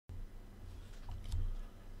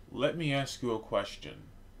Let me ask you a question.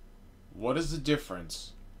 What is the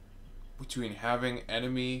difference between having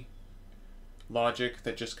enemy logic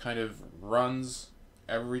that just kind of runs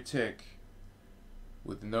every tick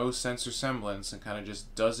with no sense or semblance and kind of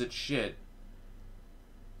just does its shit,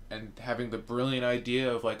 and having the brilliant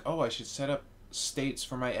idea of like, oh, I should set up states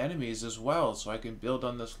for my enemies as well so I can build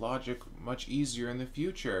on this logic much easier in the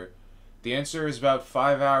future? The answer is about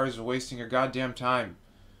 5 hours of wasting your goddamn time.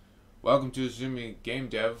 Welcome to Azumi Game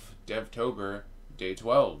Dev, Devtober, Day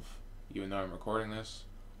 12, even though I'm recording this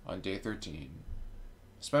on Day 13.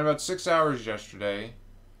 I spent about 6 hours yesterday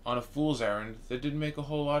on a fool's errand that didn't make a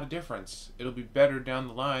whole lot of difference. It'll be better down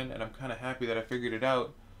the line, and I'm kind of happy that I figured it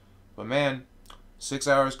out. But man, 6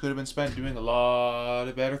 hours could have been spent doing a lot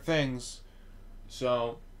of better things.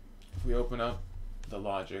 So, if we open up the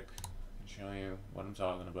logic and show you what I'm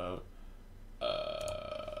talking about,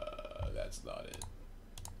 that's not it.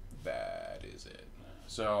 That is it.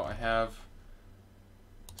 So I have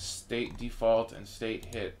state default and state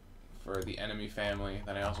hit for the enemy family.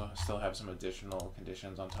 Then I also still have some additional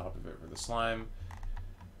conditions on top of it for the slime.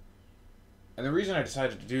 And the reason I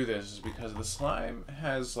decided to do this is because the slime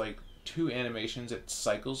has like 2 animations it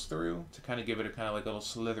cycles through to kind of give it a kind of like little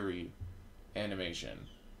slithery animation.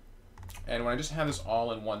 And when I just had this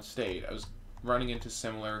all in one state, I was running into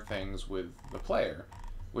similar things with the player,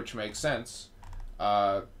 which makes sense.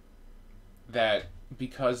 That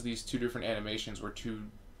because these 2 different animations were 2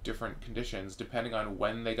 different conditions, depending on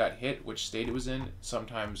when they got hit, which state it was in,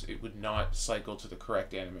 sometimes it would not cycle to the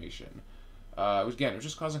correct animation. It was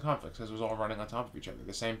just causing conflicts because it was all running on top of each other.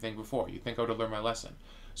 The same thing before. You'd think I would have learned my lesson.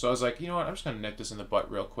 So I was like, you know what, I'm just going to nip this in the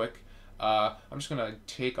butt real quick. I'm just going to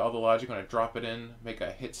take all the logic, I'm going to drop it in, make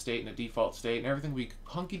a hit state and a default state, and everything will be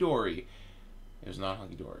hunky-dory. It was not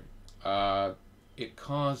hunky-dory. It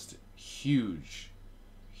caused huge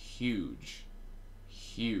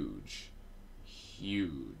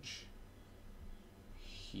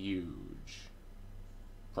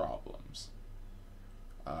problems.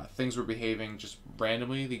 Things were behaving just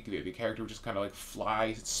randomly. The character would just kind of like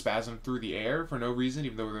fly, spasm through the air for no reason,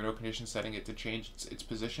 even though there were no conditions setting it to change its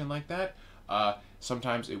position like that.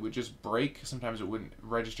 Sometimes it would just break, sometimes it wouldn't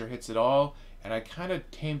register hits at all, and I kind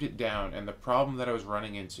of tamed it down. And the problem that I was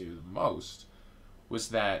running into the most was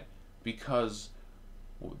that because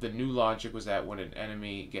the new logic was that when an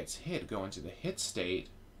enemy gets hit, go into the hit state,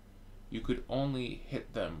 you could only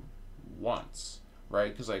hit them once,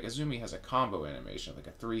 right? Because like Azumi has a combo animation, like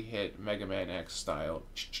a 3-hit Mega Man X style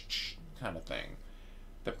kind of thing.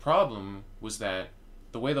 The problem was that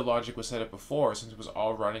the way the logic was set up before, since it was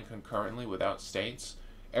all running concurrently without states,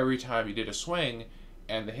 every time you did a swing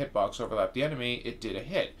and the hitbox overlapped the enemy, it did a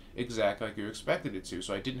hit, exactly like you expected it to,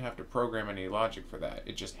 so I didn't have to program any logic for that.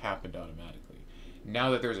 It just happened automatically.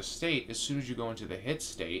 Now that there's a state, as soon as you go into the hit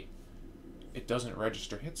state, it doesn't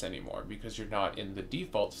register hits anymore because you're not in the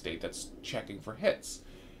default state that's checking for hits.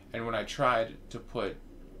 And when I tried to put,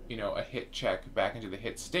 a hit check back into the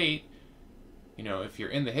hit state, if you're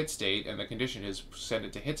in the hit state and the condition is send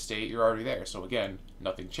it to hit state, you're already there. So again,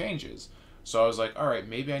 nothing changes. So I was like, all right,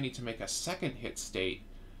 maybe I need to make a second hit state.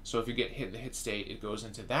 So if you get hit in the hit state, it goes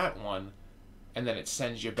into that one, and then it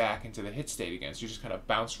sends you back into the hit state again. So you just kind of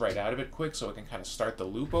bounce right out of it quick so it can kind of start the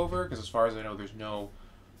loop over, because as far as I know, there's no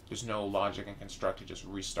logic in construct to just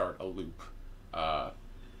restart a loop. That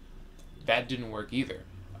didn't work either.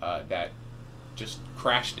 That just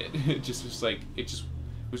crashed it. It just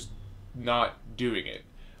was not doing it.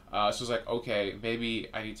 So I was like, okay, maybe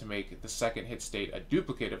I need to make the second hit state a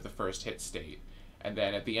duplicate of the first hit state. And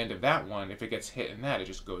then at the end of that one, if it gets hit in that, it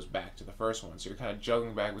just goes back to the first one. So you're kind of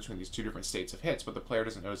juggling back between these 2 different states of hits, but the player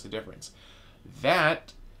doesn't notice the difference.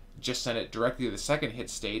 That just sent it directly to the second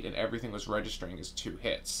hit state, and everything was registering as 2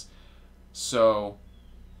 hits. So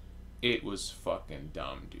it was fucking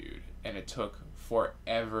dumb, dude. And it took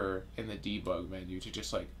forever in the debug menu to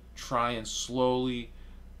just like try and slowly,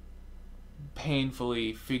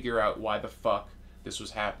 painfully figure out why the fuck this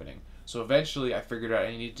was happening. So eventually I figured out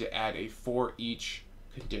I needed to add a for each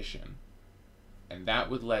condition, and that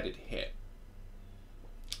would let it hit.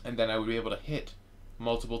 And then I would be able to hit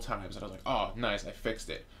multiple times, and I was like, oh, nice, I fixed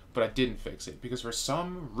it. But I didn't fix it, because for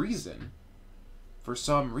some reason,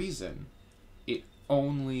 it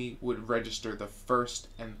only would register the first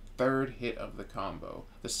and third hit of the combo.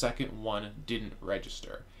 The second one didn't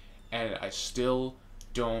register, and I still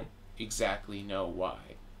don't exactly know why.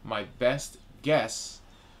 My best guess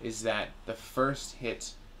is that the first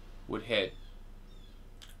hit would hit,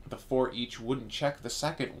 the for each wouldn't check the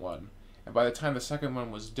second one, and by the time the second one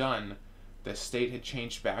was done, the state had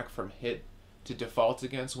changed back from hit to default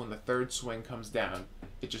again, so when the third swing comes down,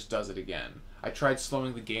 it just does it again. I tried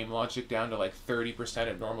slowing the game logic down to like 30%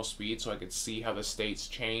 at normal speed so I could see how the states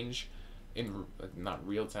change in, not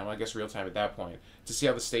real time, I guess real time at that point, to see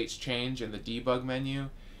how the states change in the debug menu,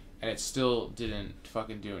 and it still didn't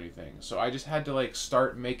fucking do anything. So I just had to like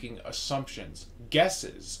start making assumptions,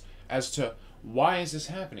 guesses, as to why is this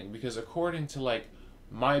happening, because according to like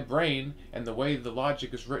my brain and the way the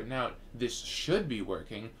logic is written out, this should be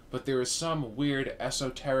working, but there is some weird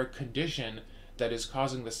esoteric condition that is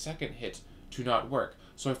causing the second hit to not work.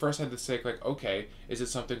 So I first had to say, like, okay, is it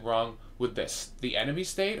something wrong with the enemy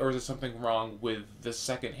state, or is it something wrong with the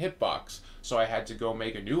second hitbox? So I had to go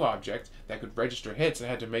make a new object that could register hits, and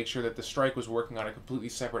I had to make sure that the strike was working on a completely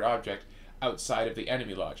separate object outside of the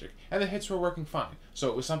enemy logic. And the hits were working fine. So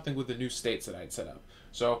it was something with the new states that I'd set up.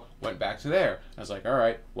 So went back to there. I was like,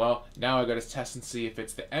 alright, well, now I gotta test and see if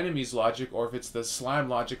it's the enemy's logic or if it's the slime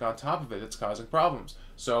logic on top of it that's causing problems.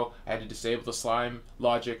 So I had to disable the slime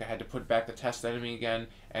logic, I had to put back the test enemy again,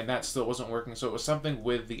 and that still wasn't working. So it was something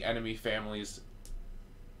with the enemy family's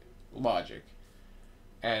logic.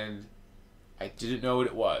 And I didn't know what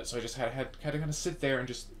it was. So I just had to kind of sit there and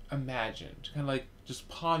just imagine, to kind of like just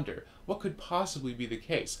ponder what could possibly be the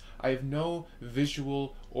case. I have no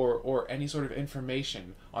visual or any sort of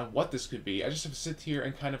information on what this could be. I just have to sit here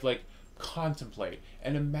and kind of like contemplate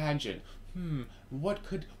and imagine, what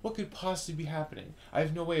could possibly be happening? I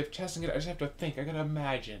have no way of testing it. I just have to think. I gotta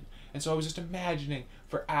imagine. And so I was just imagining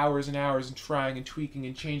for hours and hours and trying and tweaking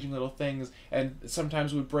and changing little things, and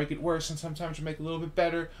sometimes it would break it worse and sometimes it would make it a little bit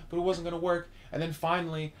better, but it wasn't gonna work. And then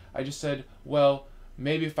finally I just said, well,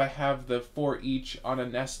 maybe if I have the 4 each on a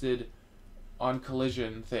nested on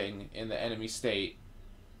collision thing in the enemy state,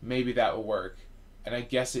 maybe that will work. And I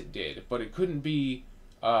guess it did, but it couldn't be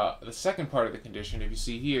the second part of the condition. If you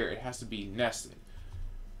see here, it has to be nested.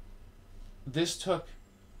 This took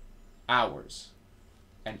hours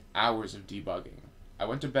and hours of debugging. I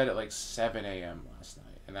went to bed at like 7 a.m. last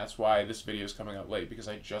night, and that's why this video is coming out late, because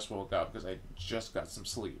I just woke up, because I just got some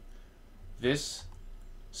sleep. This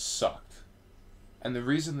sucked. And the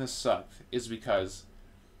reason this sucked is because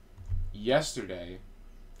yesterday,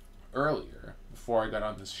 earlier, before I got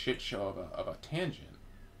on this shit show of a tangent,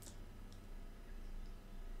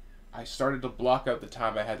 I started to block out the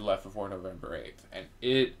time I had left before November 8th, and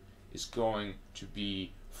it is going to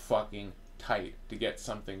be fucking tight to get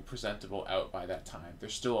something presentable out by that time.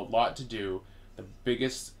 There's still a lot to do. The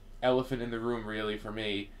biggest elephant in the room, really, for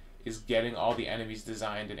me, is getting all the enemies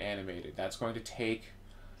designed and animated. That's going to take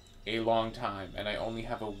a long time, and I only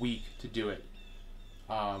have a week to do it.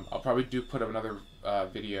 I'll probably put up another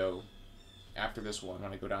video after this one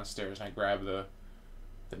when I go downstairs and I grab the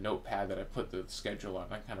notepad that I put the schedule on,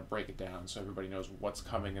 and I kind of break it down so everybody knows what's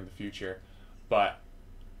coming in the future. But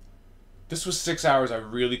this was 6 hours I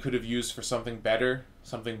really could have used for something better,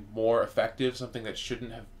 something more effective, something that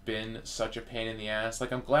shouldn't have been such a pain in the ass.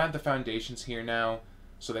 Like, I'm glad the foundation's here now,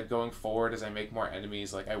 so that going forward as I make more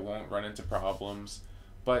enemies, like, I won't run into problems.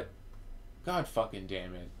 But god fucking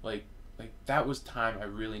damn it, like that was time I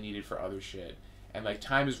really needed for other shit. And like,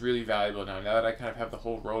 time is really valuable now that I kind of have the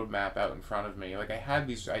whole roadmap out in front of me. Like, I had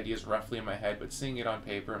these ideas roughly in my head, but seeing it on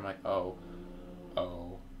paper, I'm like, oh.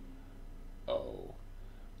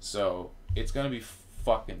 So it's gonna be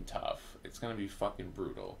fucking tough. It's gonna be fucking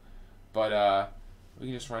brutal. But we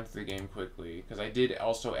can just run through the game quickly, because I did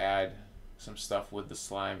also add some stuff with the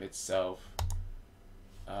slime itself.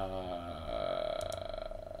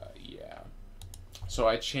 Yeah. So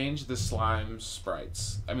I changed the slime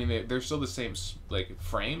sprites. I mean, they're still the same like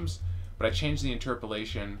frames, but I changed the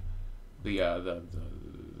interpolation,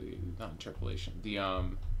 not interpolation,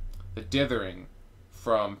 the dithering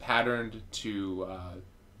from patterned to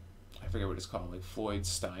I forget what it's called, like Floyd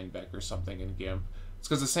Steinbeck or something in GIMP. It's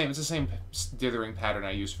because it's the same dithering pattern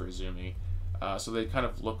I use for Izumi. So they kind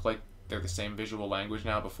of look like they're the same visual language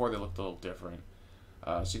now. Before they looked a little different.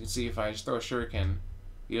 So you can see if I just throw a shuriken,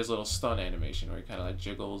 he has a little stun animation where he kind of like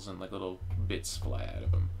jiggles and like little bits fly out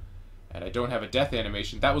of him. And I don't have a death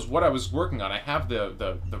animation. That was what I was working on. I have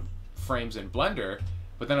the frames in Blender,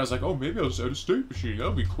 but then I was like, oh, maybe I'll just add a state machine.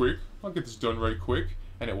 That'll be quick. I'll get this done right quick.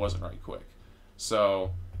 And it wasn't right quick.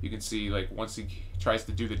 So you can see, like, once he tries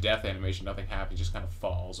to do the death animation, nothing happens. He just kind of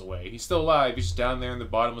falls away. He's still alive. He's just down there in the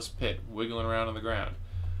bottomless pit, wiggling around on the ground.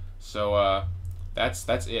 So that's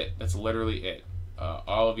it. That's literally it.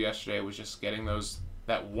 All of yesterday was just getting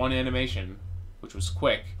that one animation, which was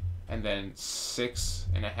quick, and then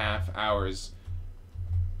 6.5 hours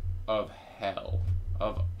of hell,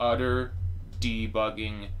 of utter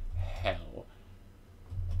debugging hell.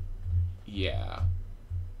 Yeah,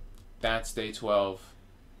 that's day 12.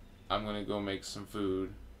 I'm gonna go make some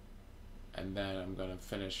food, and then I'm gonna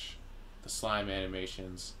finish the slime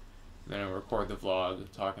animations. And then I'll record the vlog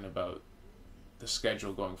talking about the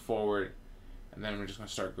schedule going forward, and then we're just gonna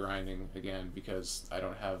start grinding again because I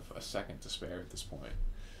don't have a second to spare at this point.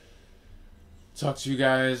 Talk to you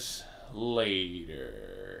guys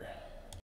later.